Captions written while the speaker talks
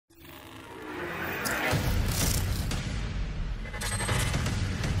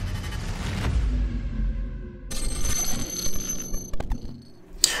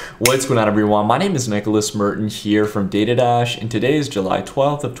What's going on, everyone? My name is Nicholas Merton here from DataDash, and today is July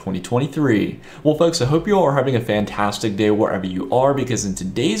 12th of 2023. Well, folks, I hope you all are having a fantastic day wherever you are, because in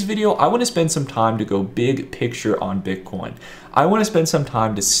today's video, I want to spend some time to go big picture on Bitcoin. I want to spend some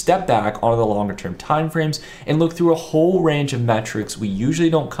time to step back onto the longer term timeframes and look through a whole range of metrics we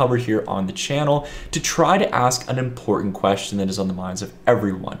usually don't cover here on the channel to try to ask an important question that is on the minds of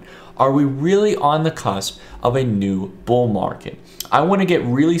everyone. Are we really on the cusp of a new bull market? I want to get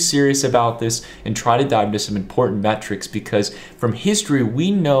really serious about this and try to dive into some important metrics, because from history,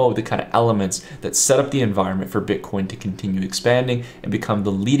 we know the kind of elements that set up the environment for Bitcoin to continue expanding and become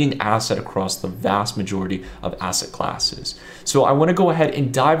the leading asset across the vast majority of asset classes. So I want to go ahead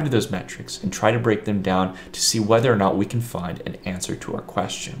and dive into those metrics and try to break them down to see whether or not we can find an answer to our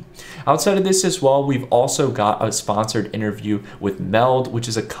question. Outside of this as well, we've also got a sponsored interview with Meld, which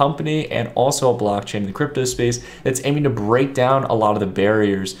is a company and also a blockchain in the crypto space that's aiming to break down a lot of the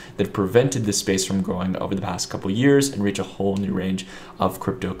barriers that have prevented this space from growing over the past couple years and reach a whole new range of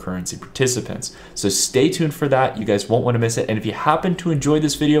cryptocurrency participants. So stay tuned for that. You guys won't want to miss it. And if you happen to enjoy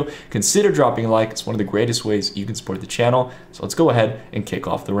this video, consider dropping a like. It's one of the greatest ways you can support the channel. So let's go ahead and kick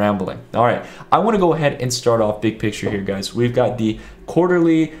off the rambling. All right, I want to go ahead and start off big picture here, guys. We've got the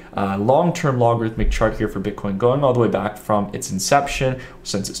quarterly long-term logarithmic chart here for Bitcoin going all the way back from its inception,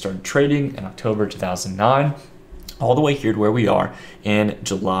 since it started trading in October 2009, all the way here to where we are in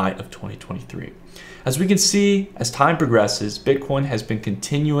July of 2023. As we can see, as time progresses, Bitcoin has been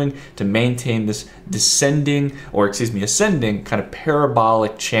continuing to maintain this ascending kind of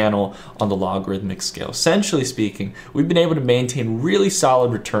parabolic channel on the logarithmic scale. Essentially speaking, we've been able to maintain really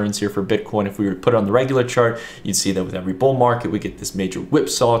solid returns here for Bitcoin. If we were to put it on the regular chart, you'd see that with every bull market, we get this major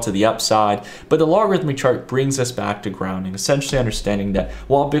whipsaw to the upside. But the logarithmic chart brings us back to grounding, essentially understanding that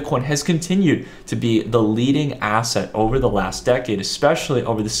while Bitcoin has continued to be the leading asset over the last decade, especially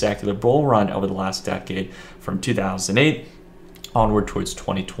over the secular bull run over the last decade from 2008 onward towards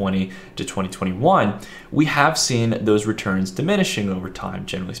 2020 to 2021, we have seen those returns diminishing over time,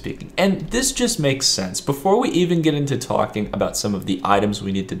 generally speaking. And this just makes sense. Before we even get into talking about some of the items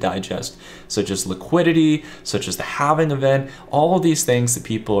we need to digest, such as liquidity, such as the halving event, all of these things that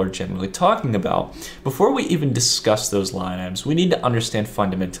people are generally talking about, before we even discuss those line items, we need to understand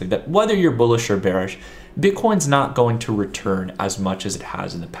fundamentally that whether you're bullish or bearish, Bitcoin's not going to return as much as it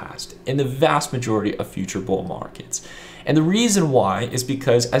has in the past in the vast majority of future bull markets. And the reason why is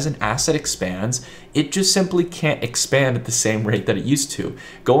because as an asset expands, it just simply can't expand at the same rate that it used to.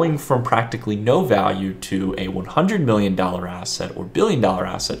 Going from practically no value to a $100 million asset or $1 billion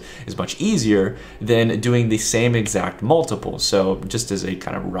asset is much easier than doing the same exact multiple. So just as a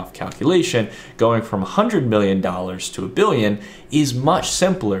kind of rough calculation, going from $100 million to $1 billion is much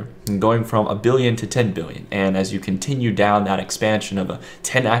simpler than going from $1 billion to $10 billion. And as you continue down that expansion of a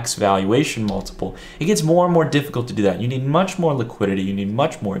 10x valuation multiple, it gets more and more difficult to do that. You need much more liquidity, you need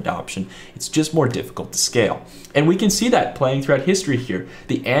much more adoption. It's just more difficult to scale. And we can see that playing throughout history here.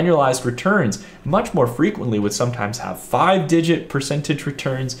 The annualized returns much more frequently would sometimes have 5-digit percentage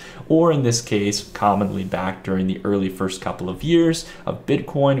returns, or in this case, commonly back during the early first couple of years of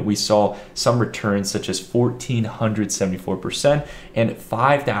Bitcoin, we saw some returns such as 1,474% and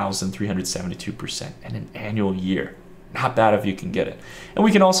 5,372% in an annual year. Not bad if you can get it. And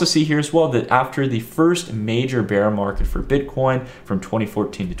we can also see here as well that after the first major bear market for Bitcoin from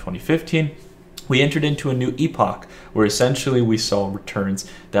 2014 to 2015, we entered into a new epoch where essentially we saw returns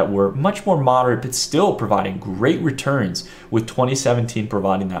that were much more moderate, but still providing great returns, with 2017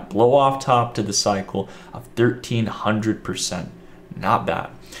 providing that blow off top to the cycle of 1,300%. Not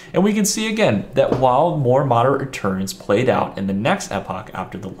bad. And we can see again that while more moderate returns played out in the next epoch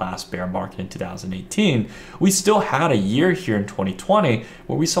after the last bear market in 2018, we still had a year here in 2020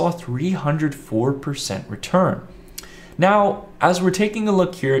 where we saw a 304% return. Now, as we're taking a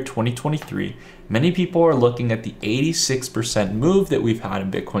look here at 2023, many people are looking at the 86% move that we've had in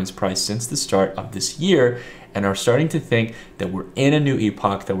Bitcoin's price since the start of this year, and are starting to think that we're in a new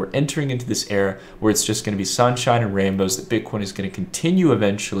epoch, that we're entering into this era where it's just going to be sunshine and rainbows, that Bitcoin is going to continue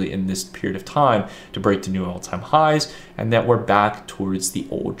eventually in this period of time to break to new all-time highs, and that we're back towards the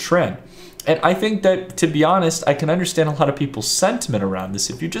old trend. And I think that, to be honest, I can understand a lot of people's sentiment around this.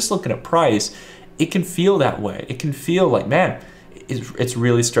 If you're just looking at price, it can feel that way. It can feel like, man, it's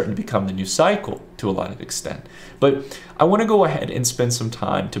really starting to become the new cycle to a lot of extent. But I want to go ahead and spend some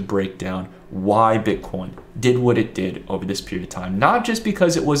time to break down why Bitcoin did what it did over this period of time. Not just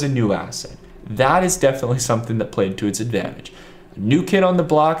because it was a new asset. That is definitely something that played to its advantage. A new kid on the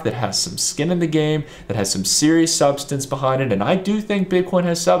block that has some skin in the game, that has some serious substance behind it, and I do think Bitcoin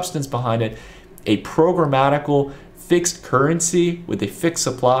has substance behind it. A programmatical fixed currency with a fixed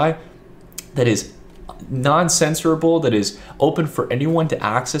supply that is non-censorable, that is open for anyone to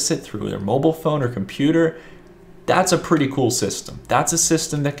access it through their mobile phone or computer, that's a pretty cool system. That's a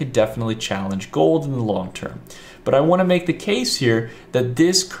system that could definitely challenge gold in the long term. But I want to make the case here that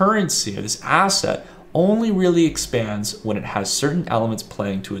this currency, or this asset, only really expands when it has certain elements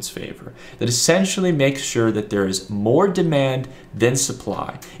playing to its favor, that essentially makes sure that there is more demand than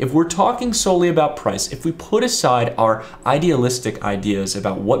supply. If we're talking solely about price, if we put aside our idealistic ideas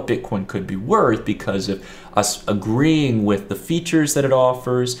about what Bitcoin could be worth because of us agreeing with the features that it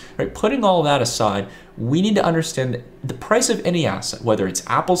offers, right, putting all that aside, we need to understand that the price of any asset, whether it's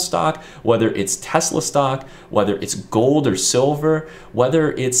Apple stock, whether it's Tesla stock, whether it's gold or silver,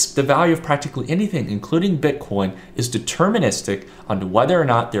 whether it's the value of practically anything, including Bitcoin, is deterministic on whether or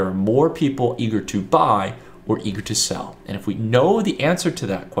not there are more people eager to buy or eager to sell. And if we know the answer to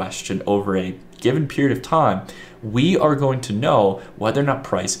that question over a given period of time, we are going to know whether or not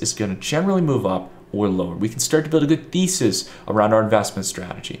price is going to generally move up or lower. We can start to build a good thesis around our investment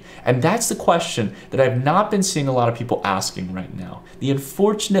strategy. And that's the question that I've not been seeing a lot of people asking right now. The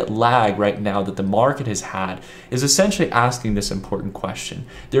unfortunate lag right now that the market has had is essentially asking this important question.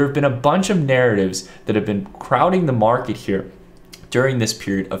 There have been a bunch of narratives that have been crowding the market here during this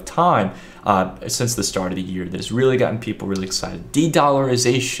period of time since the start of the year that has really gotten people really excited.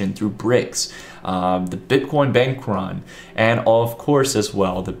 De-dollarization through BRICS, the Bitcoin bank run, and of course as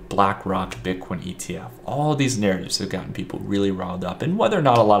well the BlackRock Bitcoin ETF. All these narratives have gotten people really riled up, and whether or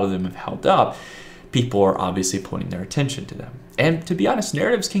not a lot of them have held up, people are obviously pointing their attention to them. And to be honest,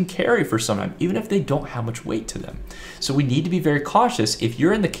 narratives can carry for some time, even if they don't have much weight to them. So we need to be very cautious if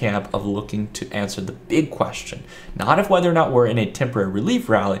you're in the camp of looking to answer the big question, not of whether or not we're in a temporary relief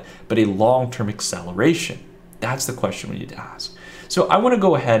rally, but a long-term acceleration. That's the question we need to ask. So I want to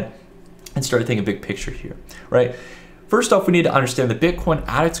go ahead and start thinking big picture here, right? First off, we need to understand that Bitcoin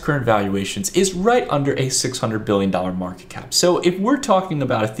at its current valuations is right under a $600 billion market cap. So if we're talking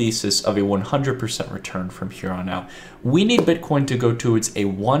about a thesis of a 100% return from here on out, we need Bitcoin to go towards a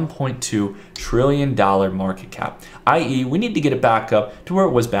 $1.2 trillion market cap, i.e. we need to get it back up to where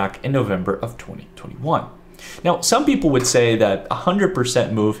it was back in November of 2021. Now, some people would say that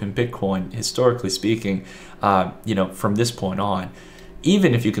 100% move in Bitcoin, historically speaking, from this point on,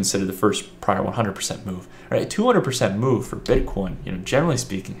 even if you consider the first prior 100% move, right? 200% move for Bitcoin, generally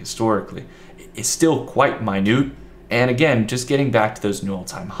speaking, historically, is still quite minute. And again, just getting back to those new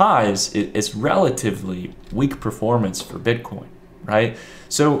all-time highs is relatively weak performance for Bitcoin, right?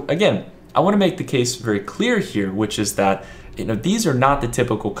 So again, I want to make the case very clear here, which is that these are not the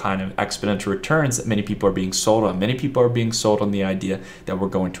typical kind of exponential returns that many people are being sold on. Many people are being sold on the idea that we're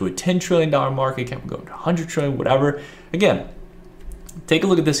going to a $10 trillion market cap, we're going to 100 trillion, whatever. Again, take a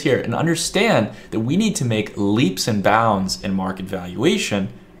look at this here and understand that we need to make leaps and bounds in market valuation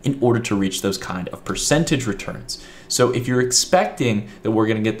in order to reach those kind of percentage returns. So if you're expecting that we're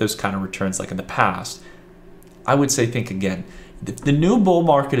going to get those kind of returns like in the past, I would say think again. The new bull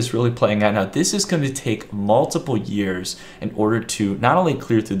market is really playing out now. This is going to take multiple years in order to not only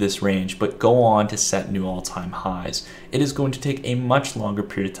clear through this range, but go on to set new all-time highs. It is going to take a much longer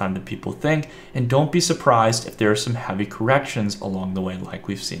period of time than people think, and don't be surprised if there are some heavy corrections along the way like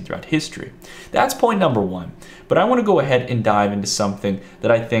we've seen throughout history. That's point number one. But I want to go ahead and dive into something that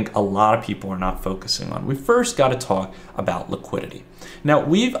I think a lot of people are not focusing on. We first got to talk about liquidity. Now,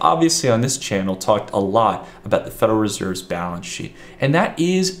 we've obviously on this channel talked a lot about the Federal Reserve's balance sheet, and that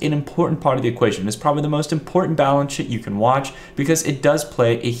is an important part of the equation. It's probably the most important balance sheet you can watch because it does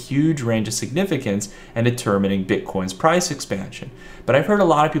play a huge range of significance in determining Bitcoin's price expansion. But I've heard a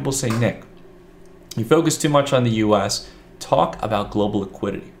lot of people say, Nick, you focus too much on the US, talk about global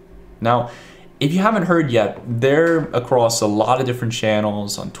liquidity. Now, if you haven't heard yet, they're across a lot of different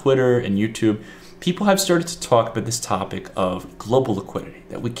channels on Twitter and YouTube. People have started to talk about this topic of global liquidity,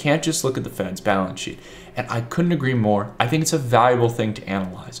 that we can't just look at the Fed's balance sheet. And I couldn't agree more. I think it's a valuable thing to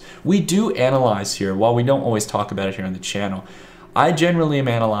analyze. We do analyze here, while we don't always talk about it here on the channel. I generally am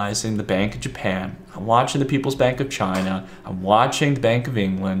analyzing the Bank of Japan. I'm watching the People's Bank of China. I'm watching the Bank of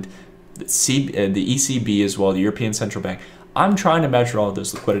England, the ECB as well, the European Central Bank. I'm trying to measure all of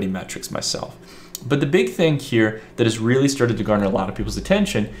those liquidity metrics myself. But the big thing here that has really started to garner a lot of people's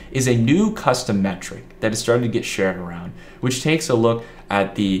attention is a new custom metric that is starting to get shared around, which takes a look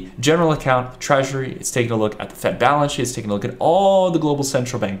at the general account, the Treasury, it's taking a look at the Fed balance sheet, it's taking a look at all the global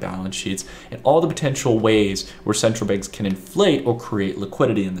central bank balance sheets and all the potential ways where central banks can inflate or create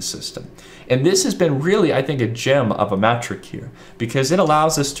liquidity in the system. And this has been really, I think, a gem of a metric here because it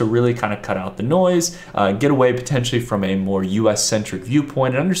allows us to really kind of cut out the noise, get away potentially from a more US-centric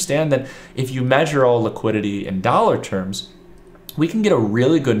viewpoint, and understand that if you measure all liquidity in dollar terms, we can get a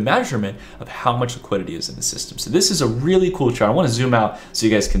really good measurement of how much liquidity is in the system. So this is a really cool chart. I want to zoom out so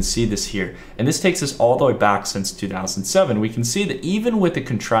you guys can see this here. And this takes us all the way back since 2007. We can see that even with the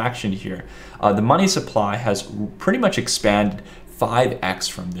contraction here, the money supply has pretty much expanded 5x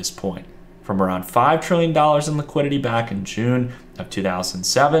from this point, from around $5 trillion in liquidity back in June of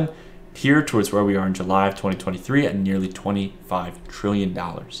 2007, here towards where we are in July of 2023 at nearly $25 trillion,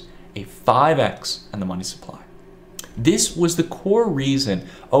 a 5x in the money supply. This was the core reason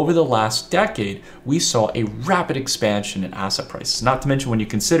over the last decade we saw a rapid expansion in asset prices, not to mention when you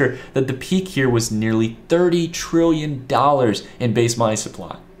consider that the peak here was nearly $30 trillion in base money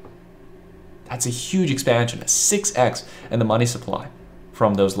supply. That's a huge expansion, a 6x in the money supply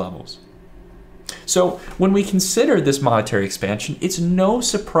from those levels. So when we consider this monetary expansion, it's no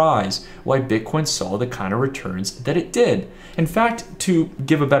surprise why Bitcoin saw the kind of returns that it did. In fact, to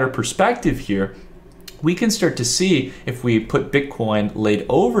give a better perspective here, we can start to see if we put Bitcoin laid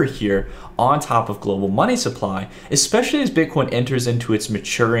over here on top of global money supply, especially as Bitcoin enters into its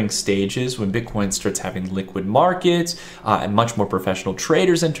maturing stages, when Bitcoin starts having liquid markets and much more professional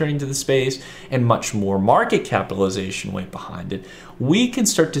traders entering into the space and much more market capitalization weight behind it, we can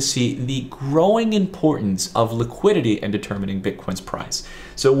start to see the growing importance of liquidity in determining Bitcoin's price.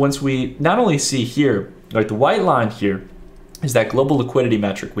 So once we not only see here, like the white line here, is that global liquidity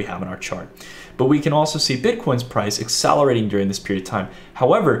metric we have in our chart. But we can also see Bitcoin's price accelerating during this period of time.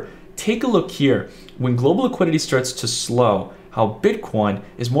 However, take a look here. When global liquidity starts to slow, how Bitcoin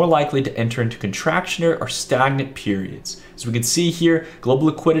is more likely to enter into contractionary or stagnant periods. As we can see here, global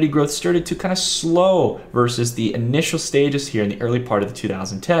liquidity growth started to kind of slow versus the initial stages here in the early part of the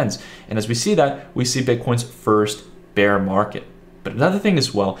 2010s. And as we see that, we see Bitcoin's first bear market. But another thing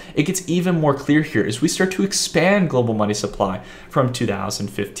as well, it gets even more clear here as we start to expand global money supply from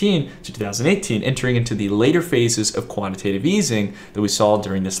 2015 to 2018, entering into the later phases of quantitative easing that we saw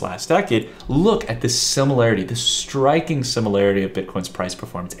during this last decade. Look at this similarity, this striking similarity of Bitcoin's price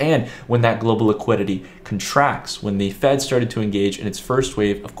performance. And when that global liquidity contracts, when the Fed started to engage in its first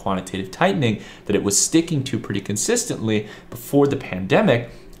wave of quantitative tightening that it was sticking to pretty consistently before the pandemic,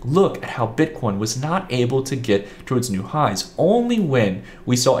 look at how Bitcoin was not able to get towards new highs. Only when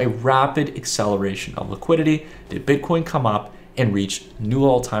we saw a rapid acceleration of liquidity did Bitcoin come up and reach new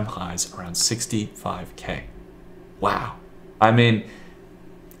all-time highs around 65K. Wow. I mean,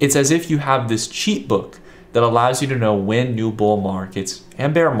 it's as if you have this cheat book that allows you to know when new bull markets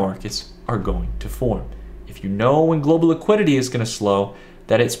and bear markets are going to form. If you know when global liquidity is going to slow,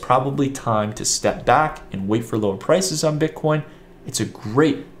 that it's probably time to step back and wait for lower prices on Bitcoin, it's a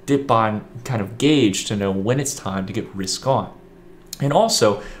great dip buy kind of gauge to know when it's time to get risk on. And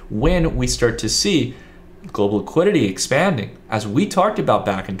also when we start to see global liquidity expanding, as we talked about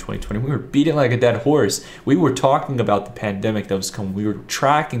back in 2020, we were beating like a dead horse. We were talking about the pandemic that was coming. We were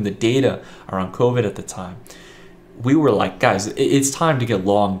tracking the data around COVID at the time. We were like, guys, it's time to get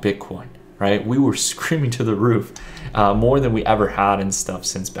long Bitcoin, right? We were screaming to the roof more than we ever had and stuff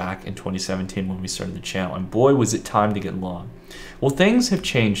since back in 2017 when we started the channel. And boy, was it time to get long. Well, things have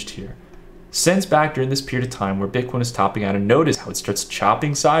changed here. Since back during this period of time where Bitcoin is topping out, and notice how it starts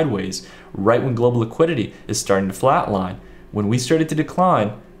chopping sideways right when global liquidity is starting to flatline. When we started to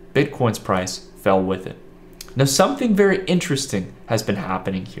decline, Bitcoin's price fell with it. Now, something very interesting has been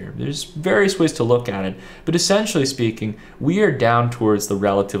happening here. There's various ways to look at it, but essentially speaking, we are down towards the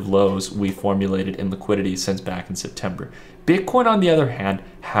relative lows we formulated in liquidity since back in September. Bitcoin, on the other hand,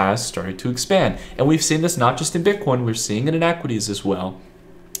 has started to expand. And we've seen this not just in Bitcoin, we're seeing it in equities as well.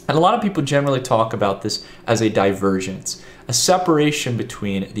 And a lot of people generally talk about this as a divergence, a separation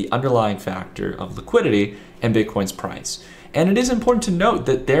between the underlying factor of liquidity and Bitcoin's price. And it is important to note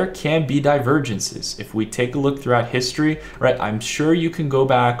that there can be divergences. If we take a look throughout history, right, I'm sure you can go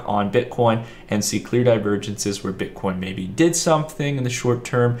back on Bitcoin and see clear divergences where Bitcoin maybe did something in the short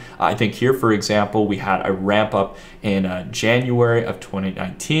term. I think here, for example, we had a ramp up in January of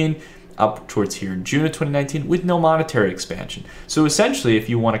 2019, up towards here in June of 2019 with no monetary expansion. So essentially, if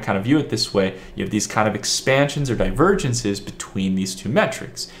you want to kind of view it this way, you have these kind of expansions or divergences between these two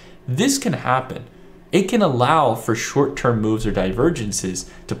metrics. This can happen. It can allow for short-term moves or divergences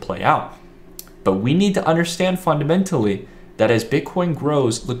to play out. But we need to understand fundamentally that as Bitcoin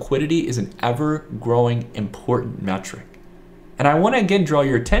grows, liquidity is an ever-growing important metric. And I want to again draw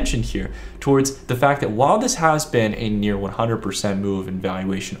your attention here towards the fact that while this has been a near 100% move in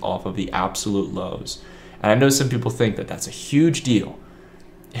valuation off of the absolute lows, and I know some people think that that's a huge deal,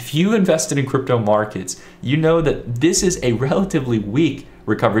 If you invested in crypto markets, you know that this is a relatively weak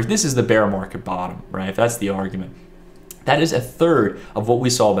recovery. If this is the bear market bottom, right? If that's the argument, that is a third of what we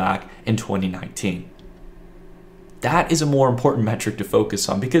saw back in 2019. That is a more important metric to focus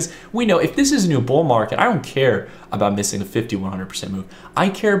on, because we know if this is a new bull market, I don't care about missing a 50, 100% move. I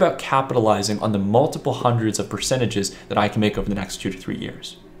care about capitalizing on the multiple hundreds of percentages that I can make over the next 2 to 3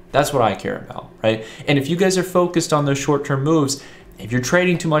 years. That's what I care about, right? And if you guys are focused on those short-term moves, if you're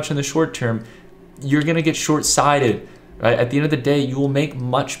trading too much in the short term, you're gonna get short-sighted. Right? At the end of the day, you will make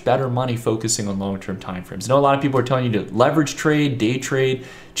much better money focusing on long-term time frames. I know a lot of people are telling you to leverage trade, day trade,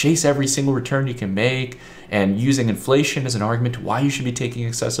 chase every single return you can make, and using inflation as an argument to why you should be taking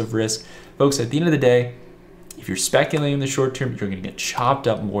excessive risk. Folks, at the end of the day, if you're speculating in the short term, you're gonna get chopped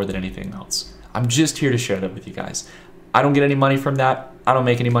up more than anything else. I'm just here to share that with you guys. I don't get any money from that. I don't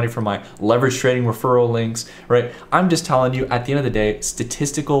make any money from my leverage trading referral links, right? I'm just telling you, at the end of the day,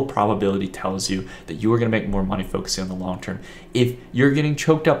 statistical probability tells you that you are gonna make more money focusing on the long term. If you're getting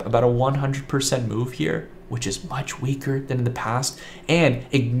choked up about a 100% move here, which is much weaker than in the past, and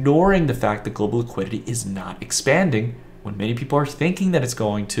ignoring the fact that global liquidity is not expanding when many people are thinking that it's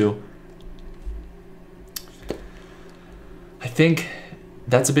going to, I think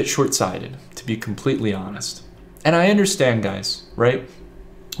that's a bit short-sighted, to be completely honest. And I understand, guys, right?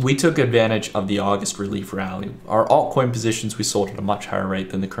 We took advantage of the August relief rally. Our altcoin positions, we sold at a much higher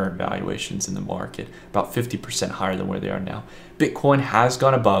rate than the current valuations in the market, about 50% higher than where they are now. Bitcoin has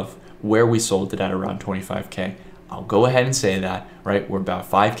gone above where we sold it at around 25K. I'll go ahead and say that, right? We're about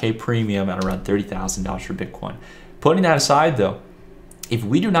 5K premium at around $30,000 for Bitcoin. Putting that aside though, if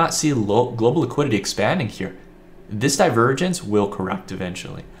we do not see global liquidity expanding here, this divergence will correct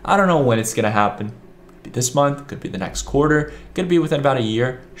eventually. I don't know when it's gonna happen. Could be this month, could be the next quarter, could be within about a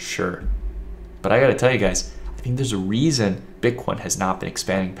year, sure. But I gotta tell you guys, I think there's a reason Bitcoin has not been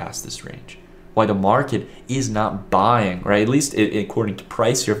expanding past this range. Why the market is not buying, right? At least according to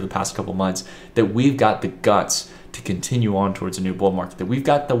price here for the past couple months, that we've got the guts to continue on towards a new bull market, that we've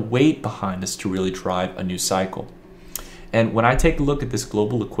got the weight behind us to really drive a new cycle. And when I take a look at this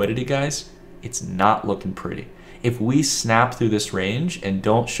global liquidity, guys, it's not looking pretty. If we snap through this range and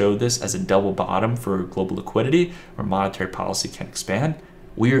don't show this as a double bottom for global liquidity or monetary policy can expand,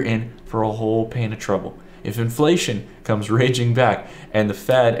 we are in for a whole pan of trouble. If inflation comes raging back and the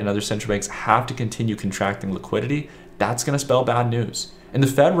Fed and other central banks have to continue contracting liquidity, that's going to spell bad news. And the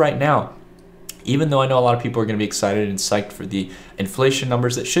Fed right now, even though I know a lot of people are going to be excited and psyched for the inflation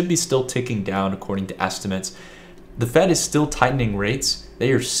numbers that should be still ticking down according to estimates, the Fed is still tightening rates.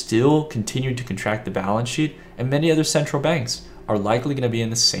 They are still continuing to contract the balance sheet, and many other central banks are likely going to be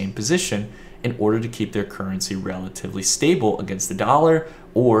in the same position in order to keep their currency relatively stable against the dollar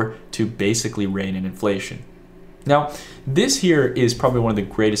or to basically rein in inflation. Now, this here is probably one of the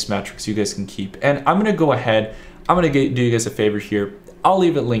greatest metrics you guys can keep, and I'm going to go ahead, I'm going to do you guys a favor here. I'll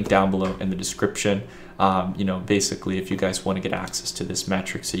leave it linked down below in the description. Basically if you guys want to get access to this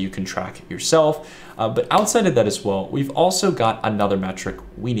metric so you can track it yourself. But outside of that as well, we've also got another metric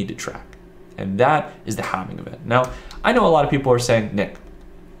we need to track, and that is the halving event. Now, I know a lot of people are saying, Nick,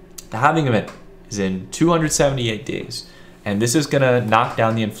 the halving event is in 278 days, and this is going to knock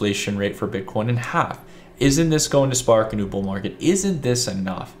down the inflation rate for Bitcoin in half. Isn't this going to spark a new bull market? Isn't this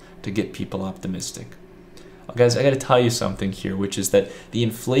enough to get people optimistic? Guys, I got to tell you something here, which is that the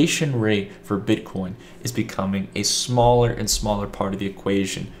inflation rate for Bitcoin is becoming a smaller and smaller part of the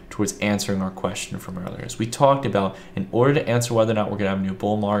equation towards answering our question from earlier. As we talked about, in order to answer whether or not we're going to have a new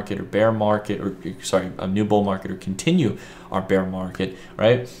bull market or bear market, or sorry, a new bull market or continue our bear market,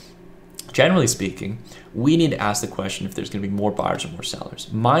 right? Generally speaking, we need to ask the question if there's going to be more buyers or more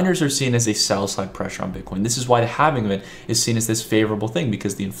sellers. Miners are seen as a sell-side pressure on Bitcoin. This is why the halving event is seen as this favorable thing,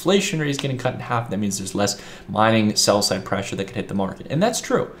 because the inflation rate is getting cut in half. That means there's less mining sell-side pressure that can hit the market. And that's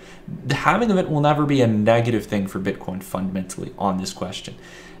true. The halving event will never be a negative thing for Bitcoin fundamentally on this question.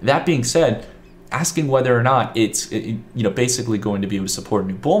 That being said, asking whether or not it's basically going to be able to support a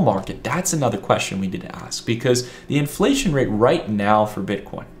new bull market, that's another question we need to ask, because the inflation rate right now for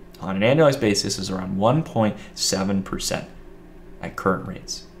Bitcoin on an annualized basis is around 1.7% at current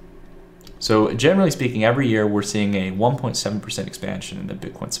rates. So generally speaking, every year we're seeing a 1.7% expansion in the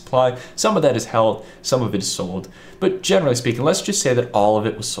Bitcoin supply. Some of that is held, some of it is sold. But generally speaking, let's just say that all of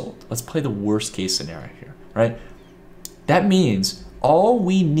it was sold. Let's play the worst case scenario here, right? That means all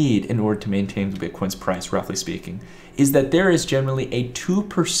we need in order to maintain the Bitcoin's price, roughly speaking, is that there is generally a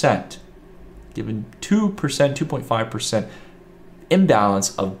 2%, given 2%, 2.5%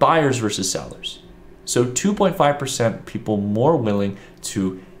 imbalance of buyers versus sellers. So 2.5% people more willing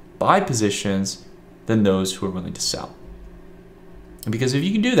to buy positions than those who are willing to sell. Because if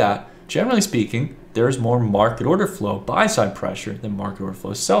you can do that, generally speaking, there's more market order flow, buy-side pressure, than market order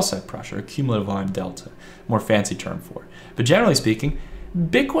flow, sell-side pressure, cumulative volume delta, more fancy term for it. But generally speaking,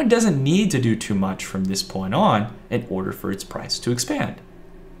 Bitcoin doesn't need to do too much from this point on in order for its price to expand,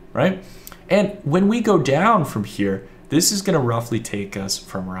 right? And when we go down from here, this is going to roughly take us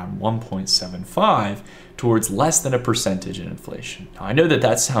from around 1.75 towards less than a percentage in inflation. Now, I know that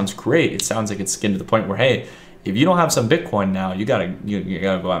that sounds great. It sounds like it's getting to the point where, hey, if you don't have some Bitcoin now, you gotta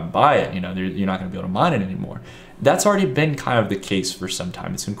go out and buy it. You know, you're not gonna be able to mine it anymore. That's already been kind of the case for some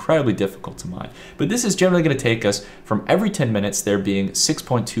time. It's incredibly difficult to mine. But this is generally gonna take us from every 10 minutes there being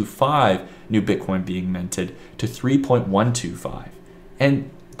 6.25 new Bitcoin being minted to 3.125. And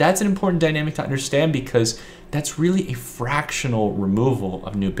that's an important dynamic to understand because that's really a fractional removal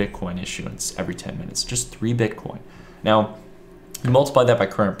of new Bitcoin issuance every 10 minutes, just 3 Bitcoin. Now, you multiply that by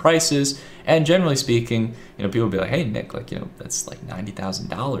current prices, and generally speaking, you know, people will be like, hey, Nick, like, you know, that's like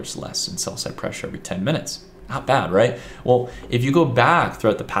 $90,000 less in sell-side pressure every 10 minutes. Not bad, right? Well, if you go back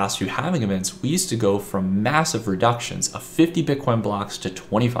throughout the past few halving events, we used to go from massive reductions of 50 Bitcoin blocks to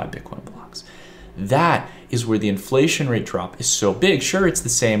 25 Bitcoin blocks. That is where the inflation rate drop is so big. Sure, it's the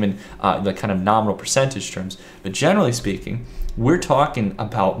same in the kind of nominal percentage terms, but generally speaking, we're talking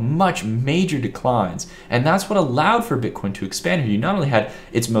about much major declines. And that's what allowed for Bitcoin to expand here. You not only had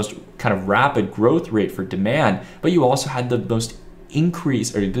its most kind of rapid growth rate for demand, but you also had the most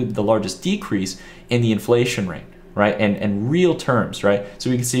increase or the largest decrease in the inflation rate, right? And real terms, right? So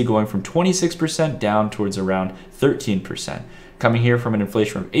we can see going from 26% down towards around 13%. Coming here from an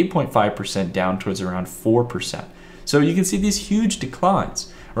inflation of 8.5% down towards around 4%. So you can see these huge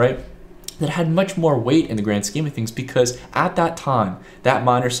declines, right? That had much more weight in the grand scheme of things because at that time, that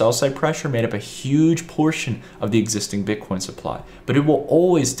miner sell side pressure made up a huge portion of the existing Bitcoin supply, but it will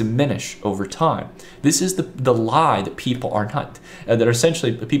always diminish over time. This is the lie that people are not, that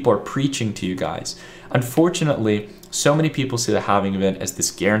essentially people are preaching to you guys. Unfortunately, so many people see the halving event as this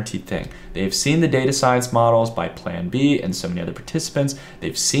guaranteed thing. They've seen the data science models by Plan B and so many other participants.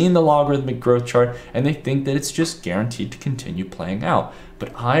 They've seen the logarithmic growth chart, and they think that it's just guaranteed to continue playing out.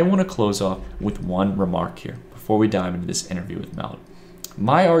 But I want to close off with one remark here before we dive into this interview with Mel.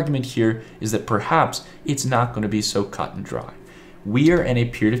 My argument here is that perhaps it's not going to be so cut and dry. We are in a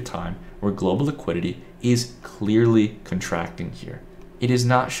period of time where global liquidity is clearly contracting here. It is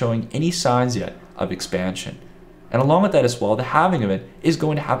not showing any signs yet of expansion. And along with that as well, the halving event is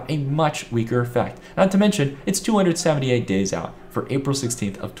going to have a much weaker effect. Not to mention, it's 278 days out for April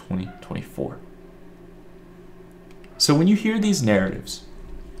 16th of 2024. So when you hear these narratives,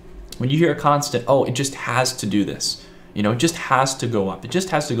 when you hear a constant, oh, it just has to do this, you know, it just has to go up. It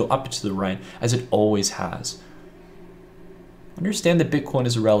just has to go up and to the right as it always has. Understand that Bitcoin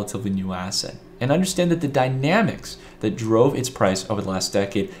is a relatively new asset, and understand that the dynamics that drove its price over the last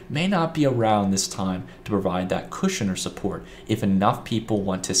decade may not be around this time to provide that cushion or support if enough people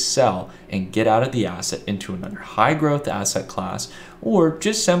want to sell and get out of the asset into another high growth asset class, or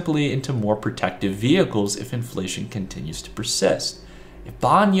just simply into more protective vehicles if inflation continues to persist. If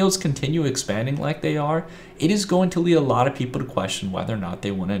bond yields continue expanding like they are, it is going to lead a lot of people to question whether or not they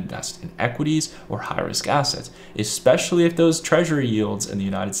want to invest in equities or high-risk assets, especially if those Treasury yields in the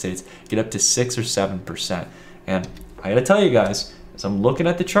United States get up to 6 or 7%. And I gotta tell you guys, as I'm looking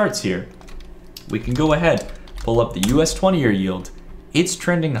at the charts here, we can go ahead, pull up the US 20-year yield. It's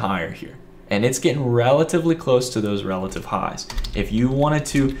trending higher here, and it's getting relatively close to those relative highs. If you wanted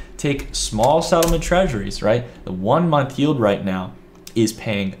to take small settlement treasuries, right, the 1-month yield right now is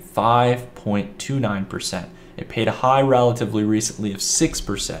paying 5.29%. It paid a high relatively recently of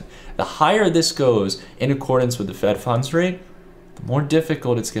 6%. The higher this goes in accordance with the Fed funds rate, the more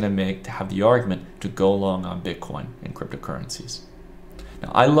difficult it's going to make to have the argument to go long on Bitcoin and cryptocurrencies.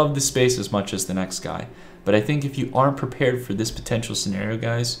 Now, I love this space as much as the next guy, but I think if you aren't prepared for this potential scenario,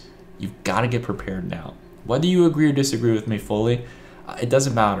 guys, you've got to get prepared now. Whether you agree or disagree with me fully, it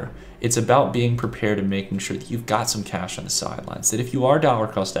doesn't matter. It's about being prepared and making sure that you've got some cash on the sidelines, that if you are dollar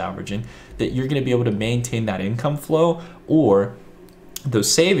cost averaging, that you're going to be able to maintain that income flow or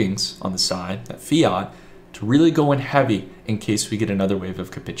those savings on the side, that fiat, to really go in heavy in case we get another wave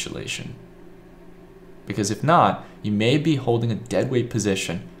of capitulation. Because if not, you may be holding a deadweight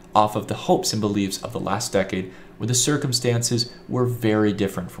position off of the hopes and beliefs of the last decade where the circumstances were very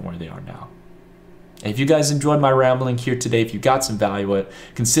different from where they are now. And if you guys enjoyed my rambling here today, if you got some value out,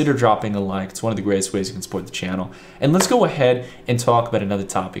 consider dropping a like. It's one of the greatest ways you can support the channel. And let's go ahead and talk about another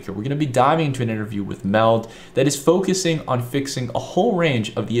topic here. We're going to be diving into an interview with Meld that is focusing on fixing a whole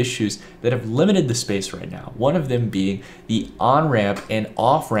range of the issues that have limited the space right now. One of them being the on-ramp and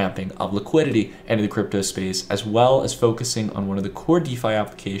off-ramping of liquidity into the crypto space, as well as focusing on one of the core DeFi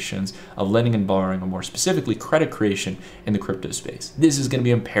applications of lending and borrowing, or more specifically credit creation in the crypto space. This is going to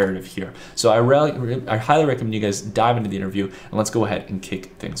be imperative here. So I highly recommend you guys dive into the interview, and let's go ahead and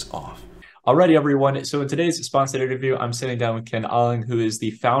kick things off. Alrighty, everyone. So in today's sponsored interview, I'm sitting down with Ken Alling, who is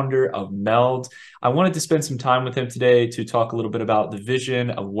the founder of Meld. I wanted to spend some time with him today to talk a little bit about the vision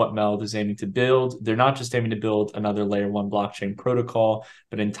of what Meld is aiming to build. They're not just aiming to build another layer 1 blockchain protocol,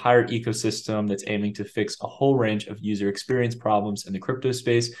 but an entire ecosystem that's aiming to fix a whole range of user experience problems in the crypto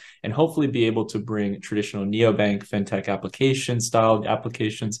space, and hopefully be able to bring traditional neobank fintech styled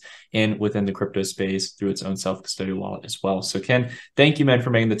applications in within the crypto space through its own self-custodial wallet as well. So Ken, thank you, man, for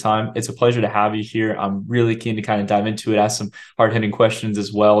making the time. It's a pleasure to have you here. I'm really keen to kind of dive into it, ask some hard-hitting questions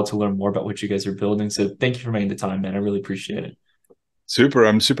as well to learn more about what you guys are building. So thank you for making the time, man. I really appreciate it. Super.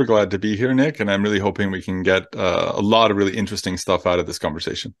 I'm super glad to be here, Nick, and I'm really hoping we can get a lot of really interesting stuff out of this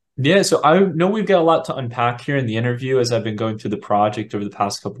conversation. Yeah, so I know we've got a lot to unpack here in the interview as I've been going through the project over the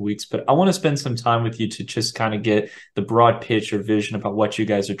past couple of weeks, but I want to spend some time with you to just kind of get the broad pitch or vision about what you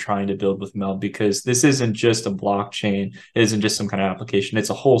guys are trying to build with Meld, because this isn't just a blockchain, it isn't just some kind of application, it's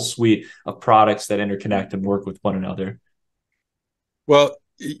a whole suite of products that interconnect and work with one another. Well,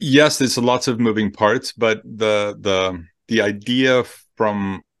 yes, there's lots of moving parts, but the idea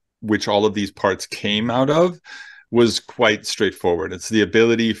from which all of these parts came out of was quite straightforward. It's the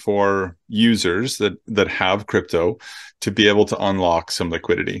ability for users that have crypto to be able to unlock some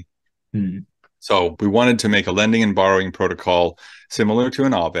liquidity. So we wanted to make a lending and borrowing protocol similar to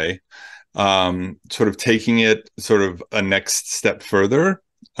an Aave, sort of taking it sort of a next step further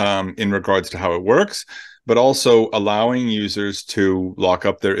in regards to how it works, but also allowing users to lock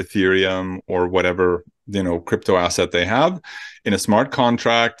up their Ethereum or whatever, crypto asset they have in a smart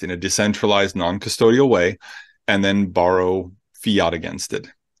contract, in a decentralized, non-custodial way, and then borrow fiat against it.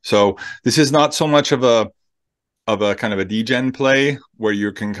 So this is not so much of a kind of a degen play where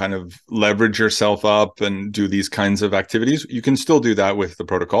you can kind of leverage yourself up and do these kinds of activities. You can still do that with the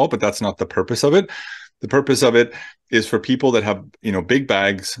protocol, but that's not the purpose of it. The purpose of it is for people that have, big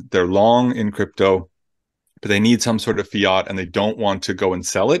bags, they're long in crypto, but they need some sort of fiat and they don't want to go and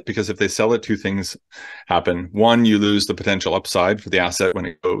sell it, because if they sell it, two things happen. One, you lose the potential upside for the asset when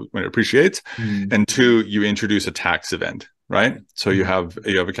it appreciates. And two, you introduce a tax event, right? So you have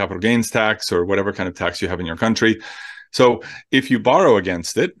a capital gains tax or whatever kind of tax you have in your country. So if you borrow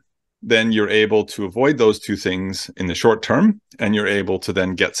against it, then you're able to avoid those two things in the short term, and you're able to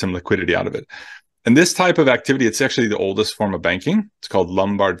then get some liquidity out of it. And this type of activity, it's actually the oldest form of banking. It's called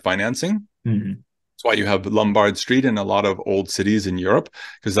Lombard financing. That's why you have Lombard Street in a lot of old cities in Europe,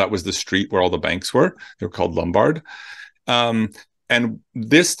 because that was the street where all the banks were. They were called Lombard. And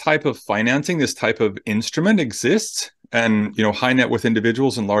this type of financing, this type of instrument exists, and high net worth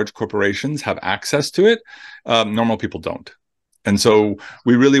individuals and large corporations have access to it. Normal people don't. And so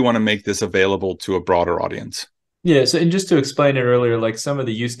we really want to make this available to a broader audience. Yeah, so and just to explain it earlier, like some of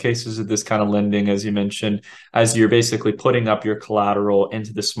the use cases of this kind of lending, as you mentioned, as you're basically putting up your collateral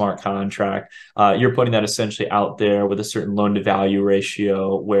into the smart contract, you're putting that essentially out there with a certain loan to value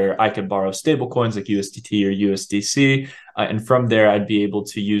ratio where I could borrow stable coins like USDT or USDC. And from there, I'd be able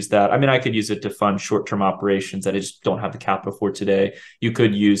to use that. I mean, I could use it to fund short-term operations that I just don't have the capital for today. You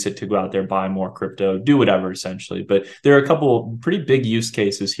could use it to go out there, buy more crypto, do whatever, essentially. But there are a couple pretty big use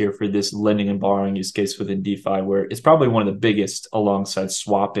cases here for this lending and borrowing use case within DeFi, where it's probably one of the biggest alongside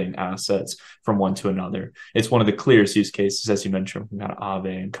swapping assets from one to another. It's one of the clearest use cases, as you mentioned, from kind of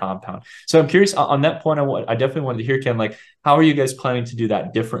Aave and Compound. So I'm curious on that point. I definitely wanted to hear, Ken, like, how are you guys planning to do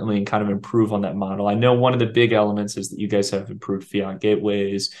that differently and kind of improve on that model? I know one of the big elements is that you guys have improved fiat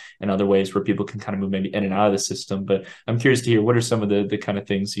gateways and other ways where people can kind of move maybe in and out of the system. But I'm curious to hear, what are some of the kind of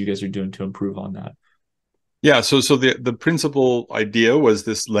things you guys are doing to improve on that? Yeah, so the principal idea was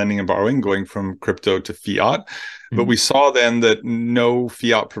this lending and borrowing going from crypto to fiat, but we saw then that no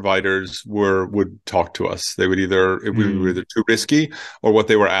fiat providers would talk to us. They would we were either too risky, or what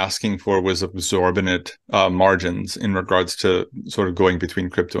they were asking for was exorbitant margins in regards to sort of going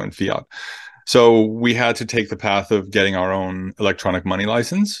between crypto and fiat. So we had to take the path of getting our own electronic money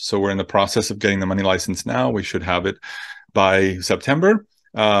license. So we're in the process of getting the money license now. We should have it by September.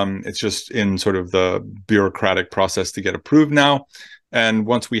 It's just in sort of the bureaucratic process to get approved now. And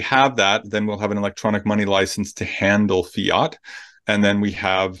once we have that, then we'll have an electronic money license to handle fiat. and then we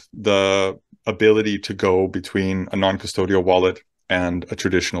have the ability to go between a non-custodial wallet and a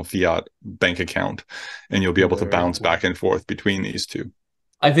traditional fiat bank account, and you'll be able to Very bounce cool. back and forth between these two.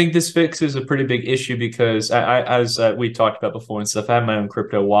 I think this fixes a pretty big issue because as we talked about before and stuff, I have my own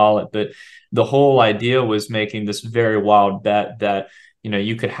crypto wallet, but the whole idea was making this very wild bet that,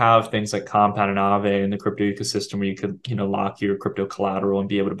 you could have things like Compound and Aave in the crypto ecosystem where you could, lock your crypto collateral and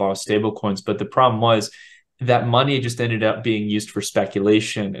be able to borrow stable coins. But the problem was that money just ended up being used for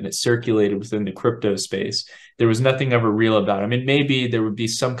speculation and it circulated within the crypto space. There was nothing ever real about it. I mean, maybe there would be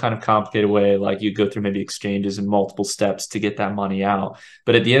some kind of complicated way, like you go through maybe exchanges and multiple steps to get that money out.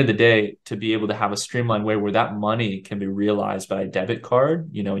 But at the end of the day, to be able to have a streamlined way where that money can be realized by a debit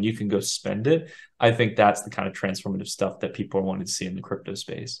card, and you can go spend it, I think that's the kind of transformative stuff that people are wanting to see in the crypto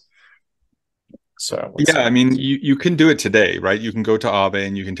space. So let's Yeah, see. I mean, you can do it today, right? You can go to Aave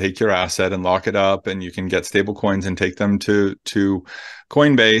and you can take your asset and lock it up, and you can get stable coins and take them to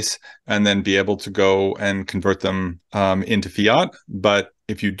Coinbase, and then be able to go and convert them into fiat. But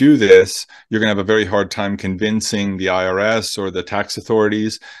if you do this, you're going to have a very hard time convincing the IRS or the tax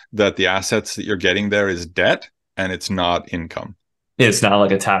authorities that the assets that you're getting there is debt and it's not income. It's not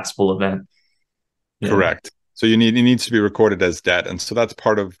like a taxable event. Yeah. Correct. So it needs to be recorded as debt. And so that's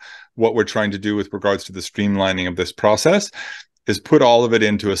part of what we're trying to do with regards to the streamlining of this process, is put all of it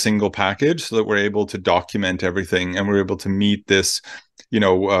into a single package so that we're able to document everything and we're able to meet this,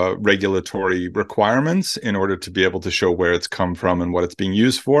 regulatory requirements in order to be able to show where it's come from and what it's being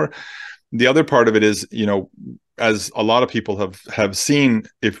used for. The other part of it is, as a lot of people have seen,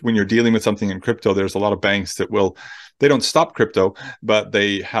 if when you're dealing with something in crypto, there's a lot of banks that they don't stop crypto, but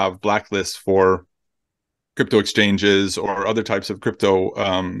they have blacklists for crypto exchanges or other types of crypto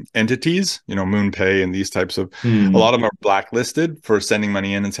entities, MoonPay and these types of, a Hmm. lot of them are blacklisted for sending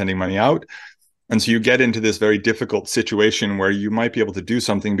money in and sending money out. And so you get into this very difficult situation where you might be able to do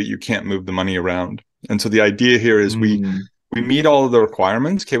something, but you can't move the money around. And so the idea here is Hmm. we meet all of the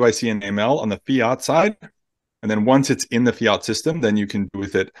requirements, KYC and AML on the fiat side. And then once it's in the fiat system, then you can do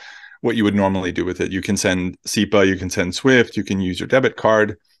with it what you would normally do with it. You can send SEPA, you can send SWIFT, you can use your debit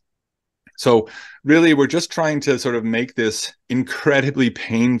card. So really, we're just trying to sort of make this incredibly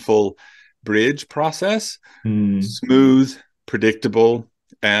painful bridge process Hmm. smooth, predictable,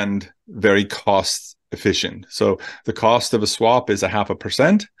 and very cost efficient. So the cost of a swap is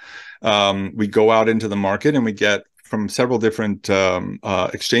 0.5%. We go out into the market and we get from several different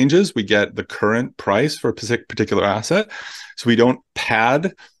exchanges, we get the current price for a particular asset. So we don't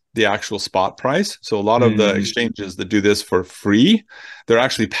pad the actual spot price. So a lot of the Hmm. exchanges that do this for free, they're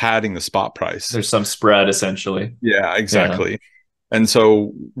actually padding the spot price. There's some spread essentially. Yeah, Yeah. exactly. And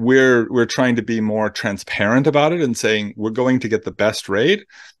so we're trying to be more transparent about it and saying we're going to get the best rate,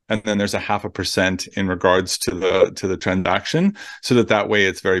 and then there's 0.5% in regards to the transaction, so that way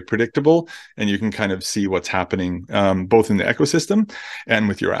it's very predictable and you can kind of see what's happening both in the ecosystem and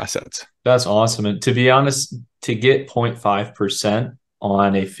with your assets. That's awesome. And to be honest, to get 0.5%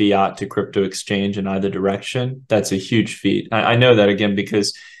 on a fiat to crypto exchange in either direction, that's a huge feat. I know that again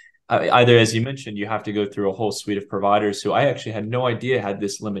because either, as you mentioned, you have to go through a whole suite of providers who I actually had no idea had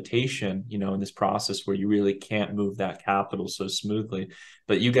this limitation, in this process where you really can't move that capital so smoothly.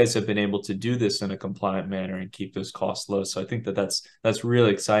 But you guys have been able to do this in a compliant manner and keep those costs low. So I think that that's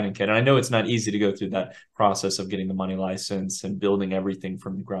really exciting, Ken. And I know it's not easy to go through that process of getting the money license and building everything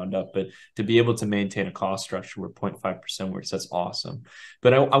from the ground up, but to be able to maintain a cost structure where 0.5% works, that's awesome.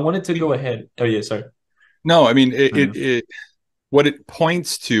 But I wanted to go ahead. Oh yeah, sorry. No, I mean Yeah. it what it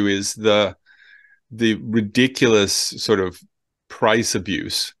points to is the ridiculous sort of price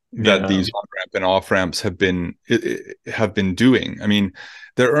abuse that Yeah. these on-ramp and off-ramps have been doing. I mean,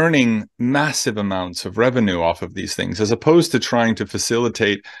 they're earning massive amounts of revenue off of these things, as opposed to trying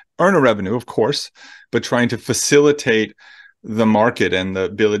to earn a revenue, of course, but trying to facilitate the market and the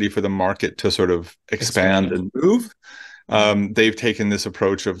ability for the market to sort of expand Expand. and move. Yeah. They've taken this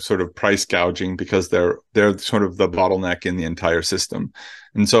approach of sort of price gouging because they're sort of the bottleneck in the entire system.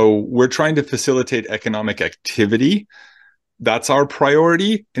 And so we're trying to facilitate economic activity. That's our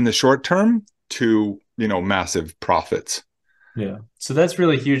priority in the short term to, massive profits. Yeah. So that's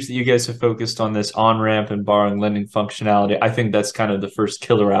really huge that you guys have focused on this on-ramp and borrowing lending functionality. I think that's kind of the first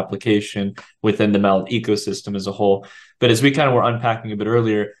killer application within the Meld ecosystem as a whole. But as we kind of were unpacking a bit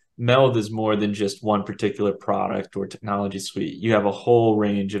earlier, Meld is more than just one particular product or technology suite. You have a whole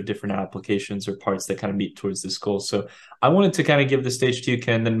range of different applications or parts that kind of meet towards this goal. So I wanted to kind of give the stage to you,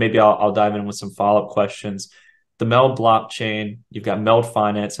 Ken, then maybe I'll dive in with some follow-up questions. the Meld blockchain, you've got Meld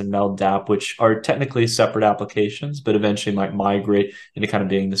Finance and Meld DApp, which are technically separate applications, but eventually might migrate into kind of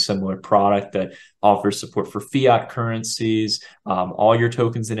being the similar product that offers support for fiat currencies, all your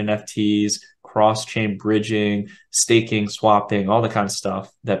tokens and NFTs, cross-chain bridging, staking, swapping, all the kind of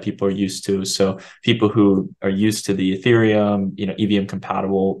stuff that people are used to. So people who are used to the Ethereum, EVM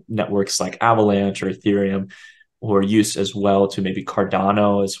compatible networks like Avalanche or Ethereum, or use as well to maybe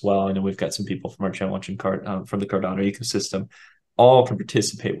Cardano as well. I know we've got some people from our channel watching from the Cardano ecosystem. All can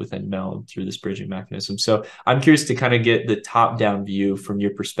participate within Meld through this bridging mechanism. So I'm curious to kind of get the top-down view from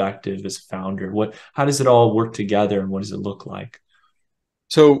your perspective as a founder. How does it all work together, and what does it look like?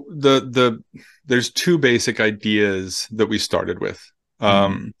 So there's two basic ideas that we started with.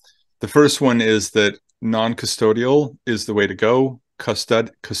 The first one is that non-custodial is the way to go.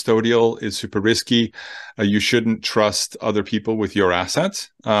 Custodial is super risky. You shouldn't trust other people with your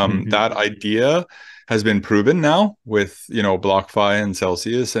assets. That idea has been proven now with, BlockFi and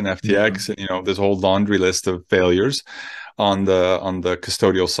Celsius and FTX, and there's a whole laundry list of failures on the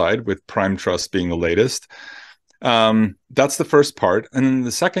custodial side, with Prime Trust being the latest. That's the first part. And then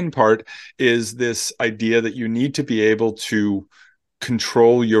the second part is this idea that you need to be able to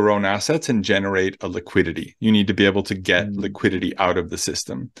control your own assets and generate a liquidity. You need to be able to get liquidity out of the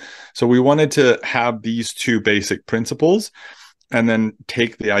system. So we wanted to have these two basic principles and then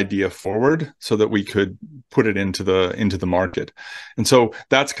take the idea forward so that we could put it into the market. And so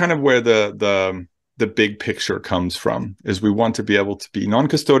that's kind of where the big picture comes from, is we want to be able to be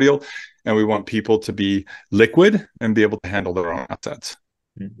non-custodial, and we want people to be liquid and be able to handle their own assets.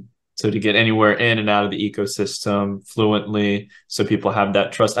 So to get anywhere in and out of the ecosystem fluently, so people have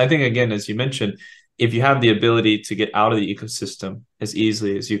that trust. I think, again, as you mentioned, if you have the ability to get out of the ecosystem as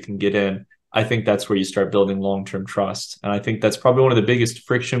easily as you can get in, I think that's where you start building long-term trust. And I think that's probably one of the biggest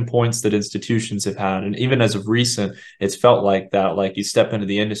friction points that institutions have had. And even as of recent, it's felt like that, like you step into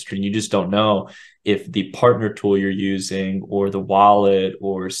the industry and you just don't know if the partner tool you're using or the wallet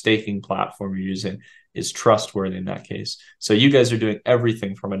or staking platform you're using is trustworthy in that case. So you guys are doing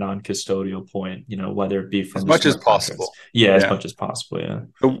everything from a non-custodial point, whether it be from as much as possible. As much as possible. Yeah.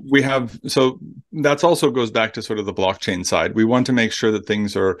 So that's also goes back to sort of the blockchain side. We want to make sure that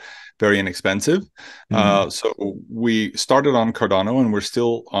things are very inexpensive. So we started on Cardano, and we're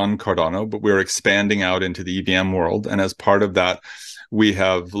still on Cardano, but we're expanding out into the EVM world. And as part of that, we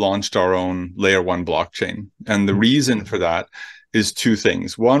have launched our own layer 1 blockchain. And the reason for that is two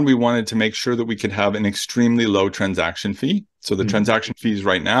things. One, we wanted to make sure that we could have an extremely low transaction fee. So the transaction fees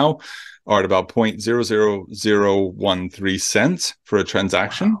right now are at about 0.00013 cents for a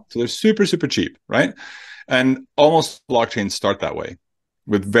transaction. Wow. So they're super, super cheap, right? And almost blockchains start that way,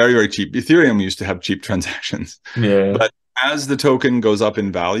 with very, very cheap. Ethereum used to have cheap transactions. Yeah. But as the token goes up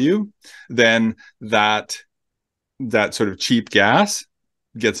in value, then that sort of cheap gas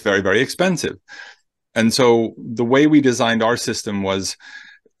gets very, very expensive. And so the way we designed our system was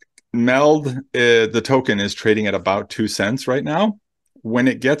Meld, the token is trading at about 2 cents right now. When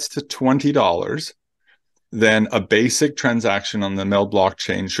it gets to $20, then a basic transaction on the Meld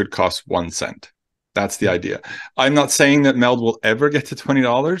blockchain should cost 1 cent. That's the idea. I'm not saying that Meld will ever get to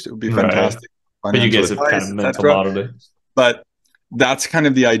 $20. It would be fantastic. Right. But you guys have kind of mental modeled it. But that's kind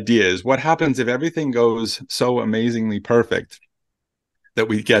of the idea, is what happens if everything goes so amazingly perfect that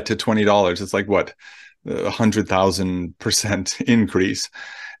we get to $20. It's like what? 100,000% increase.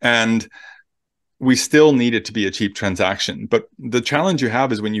 And we still need it to be a cheap transaction. But the challenge you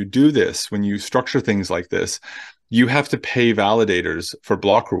have is when you do this, when you structure things like this, you have to pay validators for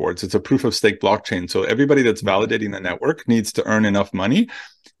block rewards. It's a proof of stake blockchain. So everybody that's validating the network needs to earn enough money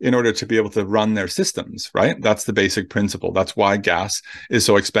in order to be able to run their systems, right? That's the basic principle. That's why gas is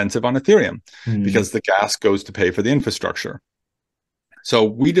so expensive on Ethereum, because the gas goes to pay for the infrastructure. So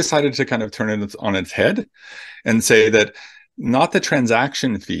we decided to kind of turn it on its head and say that not the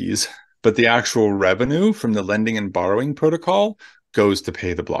transaction fees, but the actual revenue from the lending and borrowing protocol goes to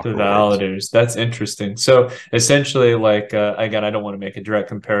pay the block rewards. Validators. That's interesting. So essentially, like, again, I don't want to make a direct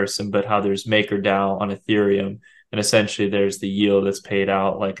comparison, but how there's MakerDAO on Ethereum, and essentially there's the yield that's paid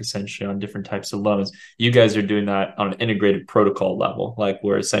out, like essentially on different types of loans. You guys are doing that on an integrated protocol level, like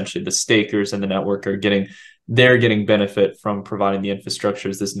where essentially the stakers and the network are getting benefit from providing the infrastructure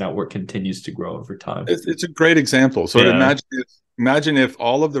as this network continues to grow over time. It's a great example. So imagine if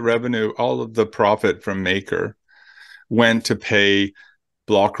all of the revenue, all of the profit from Maker went to pay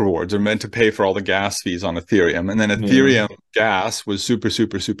block rewards, or meant to pay for all the gas fees on Ethereum. And then Ethereum gas was super,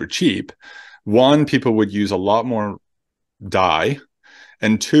 super, super cheap. One, people would use a lot more DAI.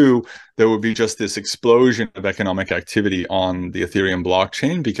 And two, there would be just this explosion of economic activity on the Ethereum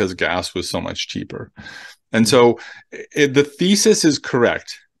blockchain because gas was so much cheaper. And so the thesis is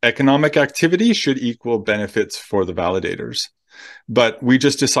correct. Economic activity should equal benefits for the validators. But we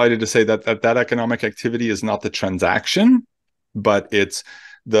just decided to say that economic activity is not the transaction, but it's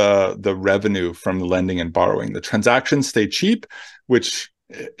the revenue from the lending and borrowing. The transactions stay cheap, which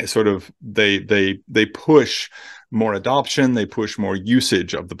sort of they push more adoption, they push more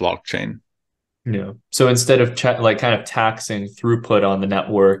usage of the blockchain. Yeah. So instead of like kind of taxing throughput on the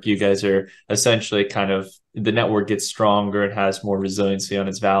network, you guys are essentially kind of the network gets stronger and has more resiliency on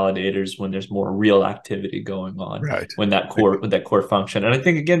its validators when there's more real activity going on Right. when that core function. And I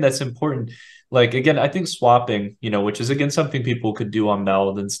think again that's important. Like again, I think swapping, which is again something people could do on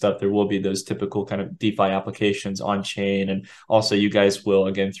Meld and stuff. There will be those typical kind of DeFi applications on chain, and also you guys will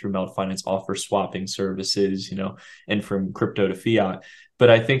again through Meld Finance offer swapping services, and from crypto to fiat. But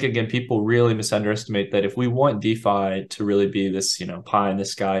I think again, people really misunderestimate that if we want DeFi to really be this, pie in the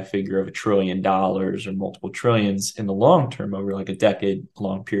sky figure of $1 trillion or multiple trillions in the long term over like a decade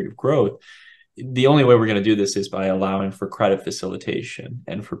long period of growth, the only way we're going to do this is by allowing for credit facilitation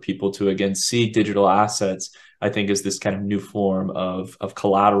and for people to again see digital assets. I think is this kind of new form of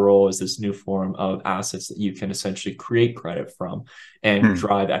collateral, is this new form of assets that you can essentially create credit from and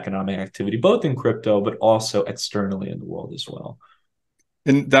drive economic activity, both in crypto, but also externally in the world as well.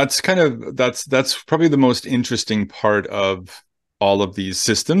 And that's probably the most interesting part of all of these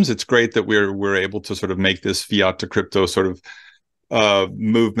systems. It's great that we're able to sort of make this fiat to crypto sort of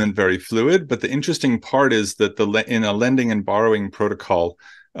movement very fluid. But the interesting part is that in a lending and borrowing protocol,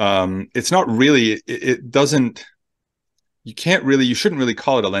 it's not really, it doesn't, you shouldn't really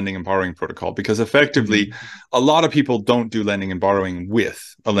call it a lending and borrowing protocol, because effectively a lot of people don't do lending and borrowing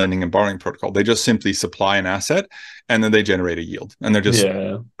with a lending and borrowing protocol. They just simply supply an asset and then they generate a yield, and they're just,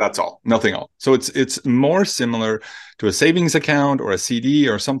 that's all, nothing else. So it's more similar to a savings account or a CD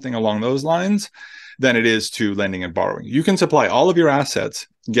or something along those lines than it is to lending and borrowing. You can supply all of your assets,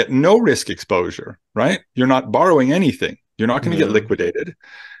 get no risk exposure, right? You're not borrowing anything. You're not going to get liquidated.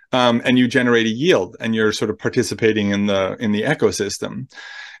 And you generate a yield, and you're sort of participating in the ecosystem.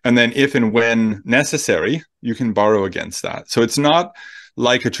 And then if and when necessary, you can borrow against that. So it's not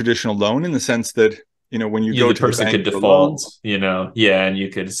like a traditional loan in the sense that, when you go to the person bank could default, and you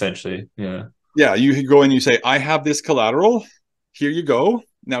could essentially, you could go and you say, I have this collateral, here you go,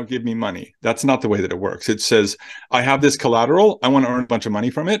 now give me money. That's not the way that it works. It says, I have this collateral, I want to earn a bunch of money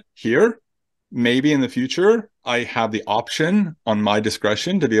from it here. Maybe in the future, I have the option on my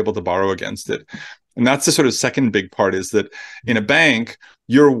discretion to be able to borrow against it. And that's the sort of second big part, is that in a bank,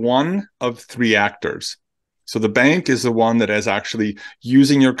 you're one of three actors. So the bank is the one that is actually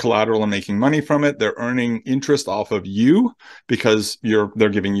using your collateral and making money from it. They're earning interest off of you because they're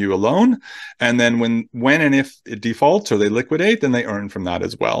giving you a loan. And then when and if it defaults or they liquidate, then they earn from that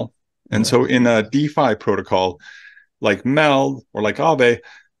as well. And so in a DeFi protocol like Meld or like Aave,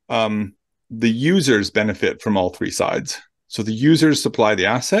 the users benefit from all three sides. So the users supply the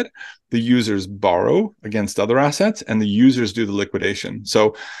asset, the users borrow against other assets, and the users do the liquidation.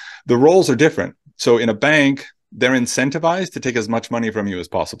 So the roles are different. So in a bank, they're incentivized to take as much money from you as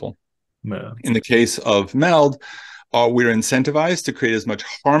possible. Yeah. In the case of Meld, we're incentivized to create as much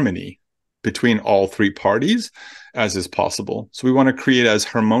harmony between all three parties as is possible. So we want to create as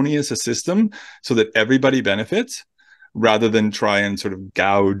harmonious a system so that everybody benefits, rather than try and sort of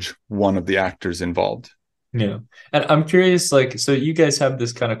gouge one of the actors involved. Yeah. And I'm curious, like, so you guys have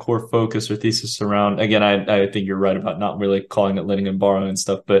this kind of core focus or thesis around, again, I think you're right about not really calling it lending and borrowing and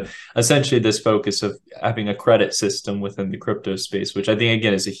stuff, but essentially this focus of having a credit system within the crypto space, which I think,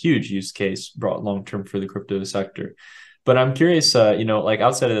 again, is a huge use case brought long-term for the crypto sector. But I'm curious, like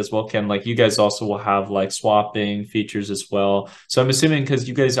outside of this, well, Ken, like you guys also will have like swapping features as well. So I'm assuming because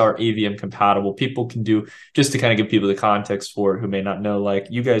you guys are AVM compatible, people can do, just to kind of give people the context for who may not know, like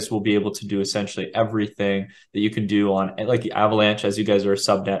you guys will be able to do essentially everything that you can do on like the Avalanche, as you guys are a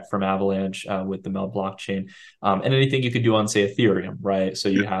subnet from Avalanche with the Meld blockchain, and anything you could do on, say, Ethereum, right? So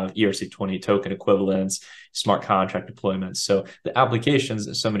you have ERC20 token equivalents, smart contract deployments. So the applications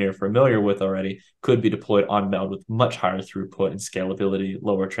that so many are familiar with already could be deployed on Meld with much higher throughput and scalability,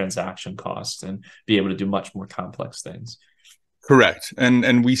 lower transaction costs, and be able to do much more complex things. Correct.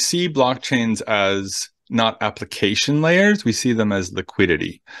 And we see blockchains as not application layers, we see them as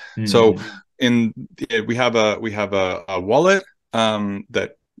liquidity. So we have a wallet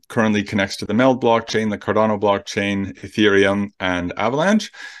that currently connects to the Meld blockchain, the Cardano blockchain, Ethereum, and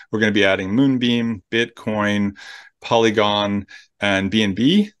Avalanche. We're going to be adding Moonbeam, Bitcoin, Polygon, and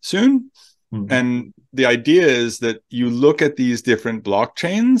BNB soon. And the idea is that you look at these different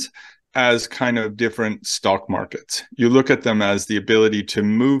blockchains as kind of different stock markets. You look at them as the ability to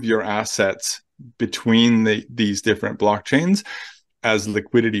move your assets between these different blockchains as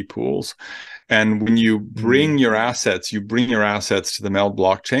liquidity pools. And when you bring your assets, you bring your assets to the Meld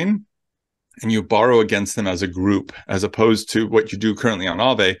blockchain and you borrow against them as a group, as opposed to what you do currently on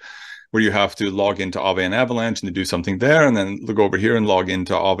Aave, where you have to log into Aave and Avalanche and to do something there, and then look over here and log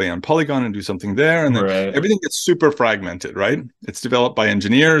into Aave and Polygon and do something there, and then everything gets super fragmented, right? It's developed by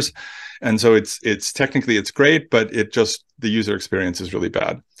engineers, and so it's technically it's great, but it just the user experience is really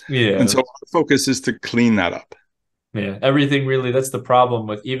bad. Yeah. And so our focus is to clean that up. Yeah, everything really, that's the problem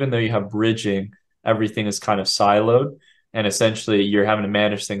with, even though you have bridging, everything is kind of siloed. And essentially you're having to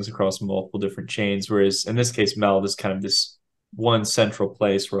manage things across multiple different chains. Whereas in this case, Meld is kind of this one central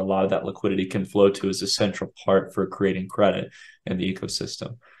place where a lot of that liquidity can flow to as a central part for creating credit in the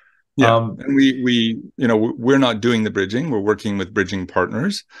ecosystem. Yeah, and we're not doing the bridging. We're working with bridging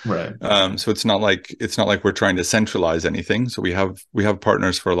partners, right? So it's not like we're trying to centralize anything. So we have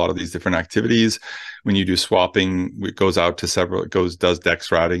partners for a lot of these different activities. When you do swapping, it goes out to several. Does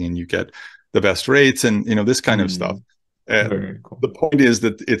DEX routing, and you get the best rates, and this kind of stuff. Very cool. The point is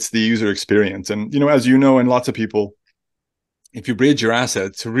that it's the user experience, and as you know, and lots of people, if you bridge your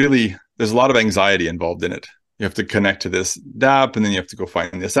assets, really, there's a lot of anxiety involved in it. You have to connect to this dApp, and then you have to go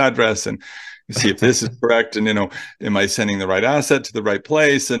find this address and see if this is correct. And, am I sending the right asset to the right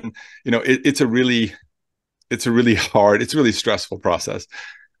place? And, it's a really hard, it's a really stressful process.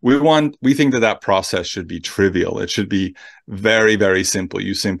 We think that process should be trivial. It should be very, very simple.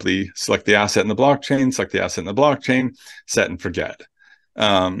 You simply select the asset in the blockchain, set and forget.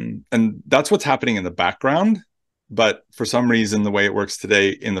 And that's what's happening in the background. But for some reason, the way it works today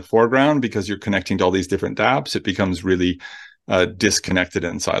in the foreground, because you're connecting to all these different dApps, it becomes really disconnected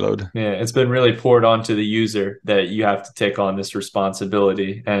and siloed. Yeah, it's been really poured onto the user that you have to take on this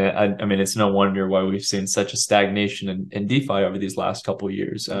responsibility. And I mean, it's no wonder why we've seen such a stagnation in DeFi over these last couple of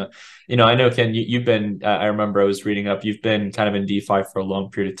years. I know, Ken, you've been, I remember I was reading up, you've been kind of in DeFi for a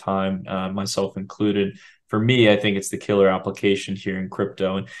long period of time, myself included. For me, I think it's the killer application here in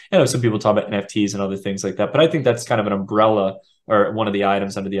crypto. And some people talk about NFTs and other things like that, but I think that's kind of an umbrella, or one of the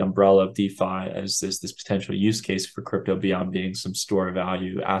items under the umbrella of DeFi, as this potential use case for crypto beyond being some store of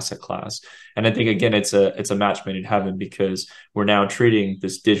value asset class. And I think, again, it's a match made in heaven, because we're now treating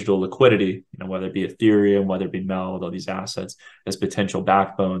this digital liquidity, whether it be Ethereum, whether it be Meld, all these assets, as potential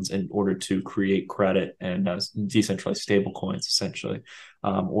backbones in order to create credit and decentralized stable coins, essentially.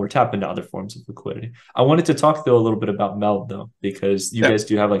 Or tap into other forms of liquidity. I wanted to talk, though, a little bit about Meld, though, because you guys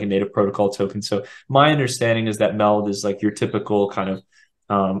do have like a native protocol token. So my understanding is that Meld is like your typical kind of,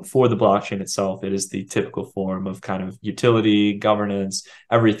 for the blockchain itself, it is the typical form of kind of utility, governance,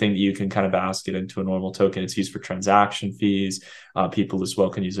 everything that you can kind of ask it into a normal token. It's used for transaction fees. People as well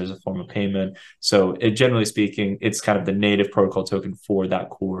can use it as a form of payment. So generally speaking, it's kind of the native protocol token for that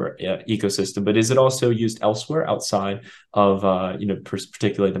core ecosystem. But is it also used elsewhere outside of,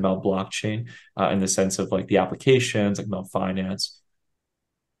 particularly the Meld blockchain, in the sense of like the applications, like Meld Finance?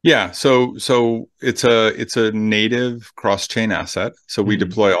 Yeah, so it's a native cross-chain asset. So we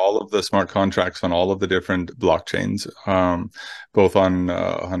deploy all of the smart contracts on all of the different blockchains, both on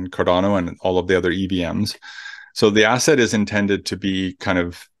Cardano and all of the other EVMs. So the asset is intended to be kind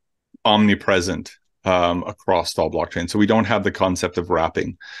of omnipresent across all blockchains. So we don't have the concept of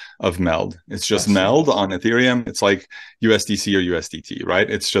wrapping of Meld. It's just Meld on Ethereum. It's like USDC or USDT, right?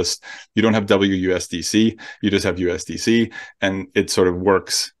 It's just, you don't have WUSDC, you just have USDC, and it sort of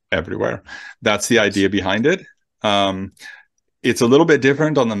works everywhere. That's the idea behind it. It's a little bit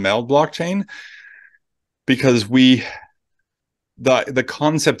different on the Meld blockchain, because the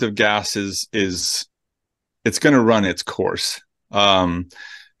concept of gas is it's going to run its course.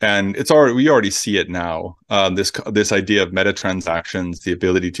 And we already see it now. This idea of meta transactions, the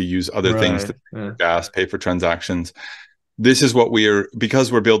ability to use other things to pay for gas, pay for transactions. This is what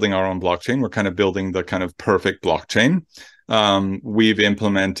because we're building our own blockchain, we're kind of building the kind of perfect blockchain. We've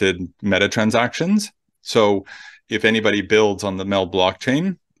implemented meta transactions. So if anybody builds on the Meld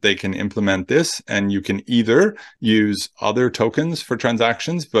blockchain, they can implement this, and you can either use other tokens for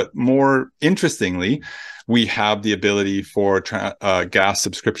transactions, but more interestingly, we have the ability for gas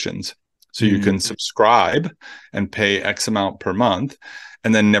subscriptions. So you can subscribe and pay X amount per month,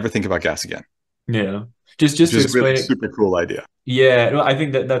 and then never think about gas again. Yeah. Just to explain really super cool idea. Yeah, I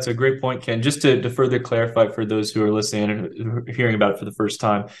think that's a great point, Ken. Just to further clarify for those who are listening and hearing about it for the first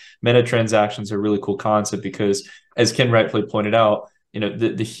time, meta transactions are a really cool concept, because, as Ken rightfully pointed out,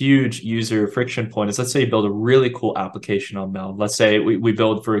 the huge user friction point is, let's say you build a really cool application on Meld. Let's say we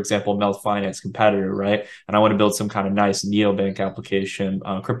build, for example, Meld Finance competitor, right? And I want to build some kind of nice neobank application,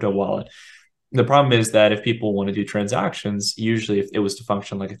 crypto wallet. The problem is that if people want to do transactions, usually if it was to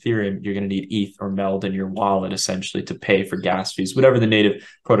function like Ethereum, you're going to need ETH or MELD in your wallet essentially to pay for gas fees, whatever the native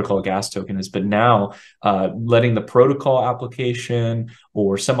protocol gas token is. But now, letting the protocol application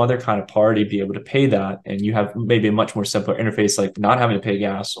or some other kind of party be able to pay that, and you have maybe a much more simpler interface, like not having to pay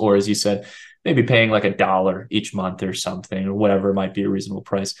gas, or as you said, maybe paying like $1 each month or something, or whatever might be a reasonable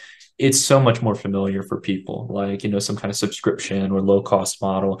price. It's so much more familiar for people, like, some kind of subscription or low cost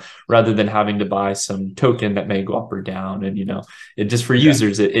model, rather than having to buy some token that may go up or down. And, it just for Yeah.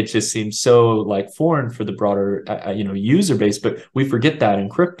 users, it just seems so like foreign for the broader, user base. But we forget that in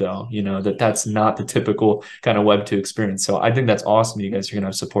crypto, that's not the typical kind of Web2 experience. So I think that's awesome. You guys are going to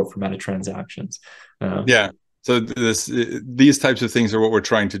have support for meta transactions. Yeah. So these types of things are what we're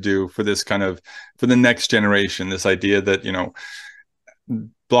trying to do for this kind of, for the next generation, this idea that,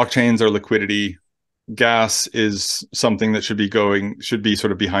 blockchains are liquidity. Gas is something that should be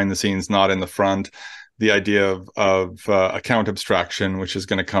sort of behind the scenes, not in the front. The idea of account abstraction, which is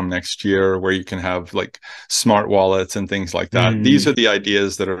going to come next year, where you can have like smart wallets and things like that. These are the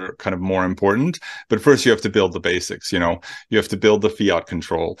ideas that are kind of more important. But first, you have to build the basics. You have to build the fiat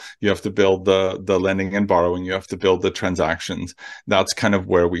control. You have to build the lending and borrowing. You have to build the transactions. That's kind of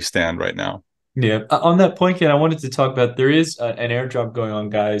where we stand right now. Yeah. On that point, Ken, I wanted to talk about there is an airdrop going on,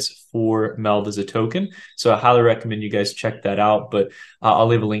 guys, for MELD as a token. So I highly recommend you guys check that out. But I'll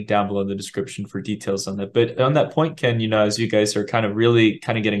leave a link down below in the description for details on that. But on that point, Ken, as you guys are kind of really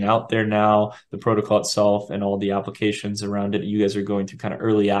kind of getting out there now, the protocol itself and all the applications around it, you guys are going through kind of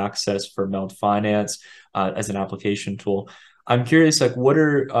early access for MELD Finance as an application tool. I'm curious, like, what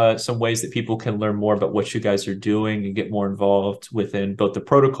are some ways that people can learn more about what you guys are doing and get more involved within both the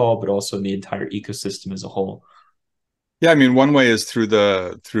protocol, but also the entire ecosystem as a whole? Yeah, I mean, one way is through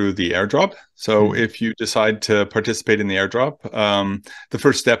the airdrop. So if you decide to participate in the airdrop, the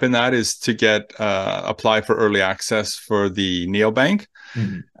first step in that is to apply for early access for the neobank.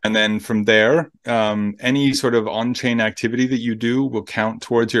 And then from there, any sort of on-chain activity that you do will count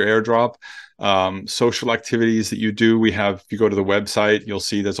towards your airdrop. Social activities that you do, if you go to the website, you'll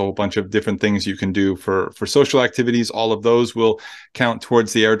see there's a whole bunch of different things you can do for social activities. All of those will count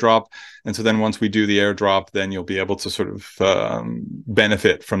towards the airdrop. And so then once we do the airdrop, then you'll be able to sort of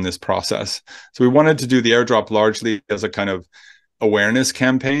benefit from this process. So we wanted to do the airdrop largely as a kind of awareness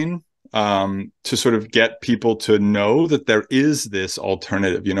campaign, to sort of get people to know that there is this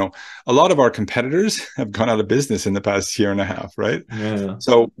alternative. A lot of our competitors have gone out of business in the past year and a half, right? Yeah.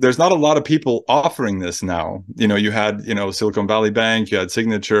 So there's not a lot of people offering this now. You had, Silicon Valley Bank, you had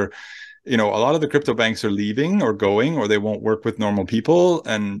Signature. A lot of the crypto banks are leaving or going, or they won't work with normal people.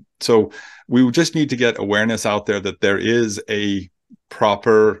 And so we just need to get awareness out there that there is a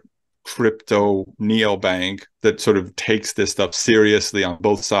proper crypto neobank that sort of takes this stuff seriously on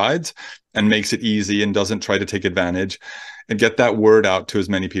both sides and makes it easy and doesn't try to take advantage, and get that word out to as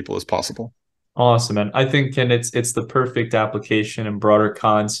many people as possible. Awesome, man. I think, and it's the perfect application and broader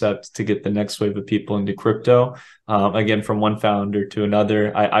concept to get the next wave of people into crypto. Again, from one founder to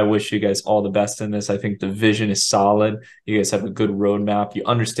another, I wish you guys all the best in this. I think the vision is solid. You guys have a good roadmap. You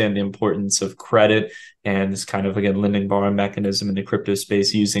understand the importance of credit and this kind of, again, lending borrowing mechanism in the crypto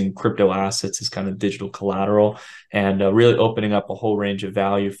space, using crypto assets as kind of digital collateral, and really opening up a whole range of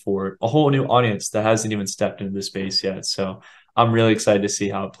value for a whole new audience that hasn't even stepped into the space yet. So I'm really excited to see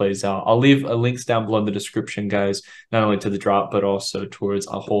how it plays out. I'll leave links down below in the description, guys, not only to the drop, but also towards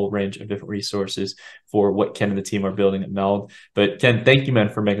a whole range of different resources for what Ken and the team are building at MELD. But Ken, thank you, man,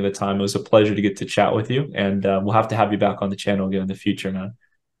 for making the time. It was a pleasure to get to chat with you, and we'll have to have you back on the channel again in the future, man.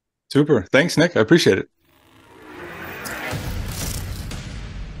 Super. Thanks, Nick. I appreciate it.